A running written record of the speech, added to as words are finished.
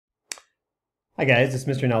Hi guys, it's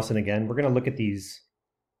Mr. Nelson again. We're going to look at these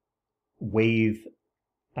wave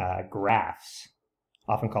graphs,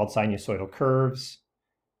 often called sinusoidal curves.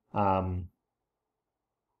 They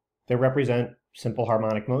represent simple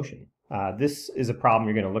harmonic motion. This is a problem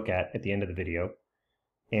you're going to look at the end of the video.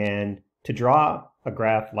 And to draw a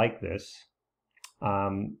graph like this,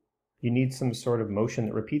 you need some sort of motion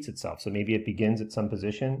that repeats itself. So maybe it begins at some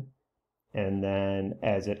position, and then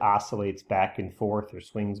as it oscillates back and forth or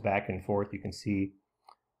swings back and forth, you can see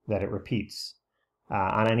that it repeats.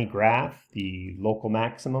 On any graph, the local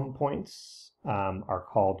maximum points are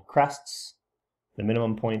called crests. The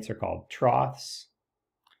minimum points are called troughs.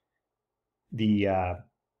 The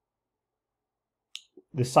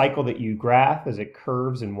cycle that you graph as it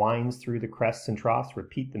curves and winds through the crests and troughs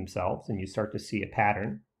repeat themselves, and you start to see a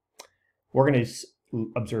pattern. We're going to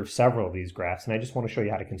observe several of these graphs, and I just want to show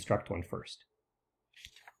you how to construct one first.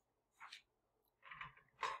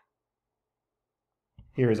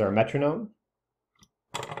 Here is our metronome.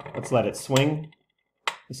 Let's let it swing.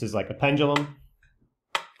 This is like a pendulum.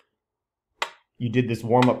 You did this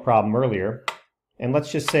warm-up problem earlier, and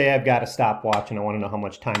let's just say I've got a stopwatch and I want to know how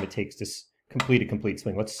much time it takes to complete a complete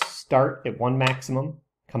swing. Let's start at one maximum,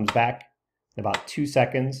 comes back in about 2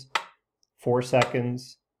 seconds, 4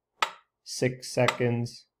 seconds, 6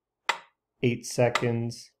 seconds, 8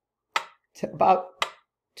 seconds, about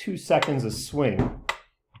 2 seconds a swing.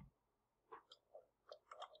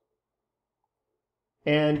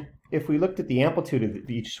 And if we looked at the amplitude of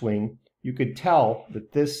each swing, you could tell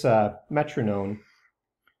that this metronome,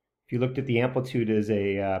 if you looked at the amplitude as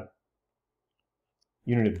a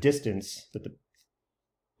unit of distance that the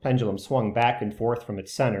pendulum swung back and forth from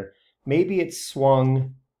its center, maybe it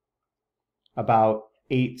swung about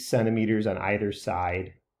 8 centimeters on either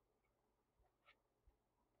side.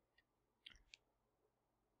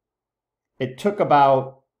 It took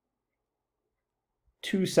about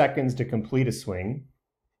 2 seconds to complete a swing,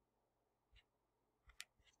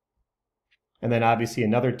 and then obviously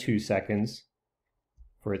another 2 seconds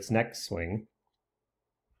for its next swing.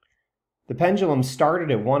 The pendulum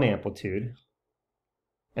started at one amplitude,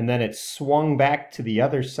 and then it swung back to the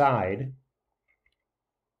other side,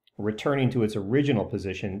 returning to its original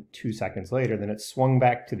position 2 seconds later. Then it swung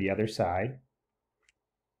back to the other side,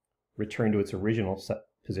 returned to its original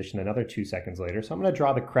position another 2 seconds later. So I'm going to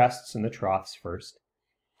draw the crests and the troughs first.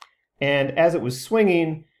 And as it was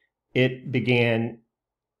swinging, it began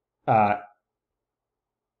to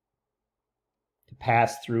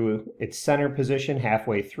pass through its center position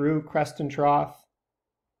halfway through crest and trough.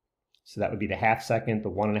 So that would be the half second,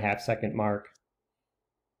 the 1.5 second mark,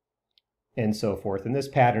 and so forth. And this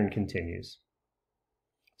pattern continues.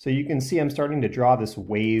 So you can see I'm starting to draw this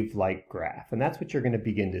wave-like graph, and that's what you're going to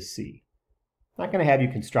begin to see. I'm not going to have you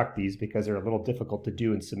construct these because they're a little difficult to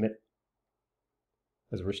do and submit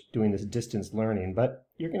as we're doing this distance learning, but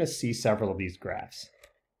you're going to see several of these graphs.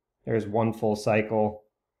 There's one full cycle.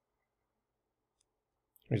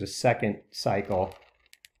 There's a second cycle,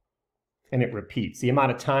 and it repeats. The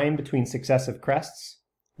amount of time between successive crests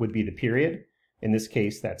would be the period. In this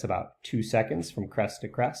case, that's about 2 seconds from crest to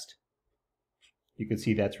crest. You can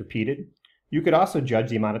see that's repeated. You could also judge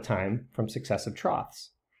the amount of time from successive troughs,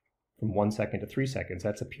 from 1 second to 3 seconds.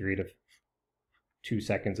 That's a period of 2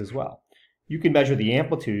 seconds as well. You can measure the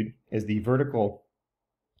amplitude as the vertical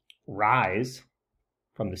rise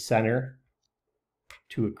from the center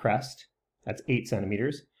to a crest. That's 8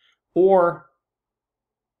 centimeters. Or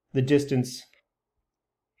the distance,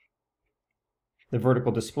 the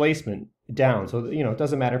vertical displacement down. So, it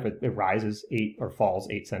doesn't matter if it rises 8 or falls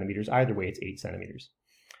 8 centimeters. Either way, it's 8 centimeters.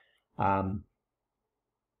 So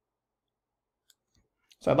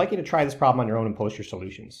I'd like you to try this problem on your own and post your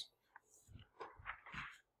solutions.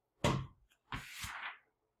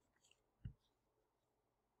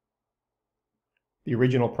 The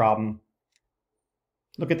original problem,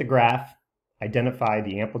 look at the graph, identify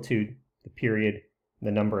the amplitude, the period,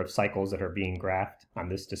 the number of cycles that are being graphed on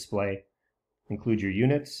this display. Include your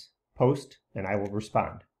units, post, and I will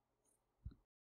respond.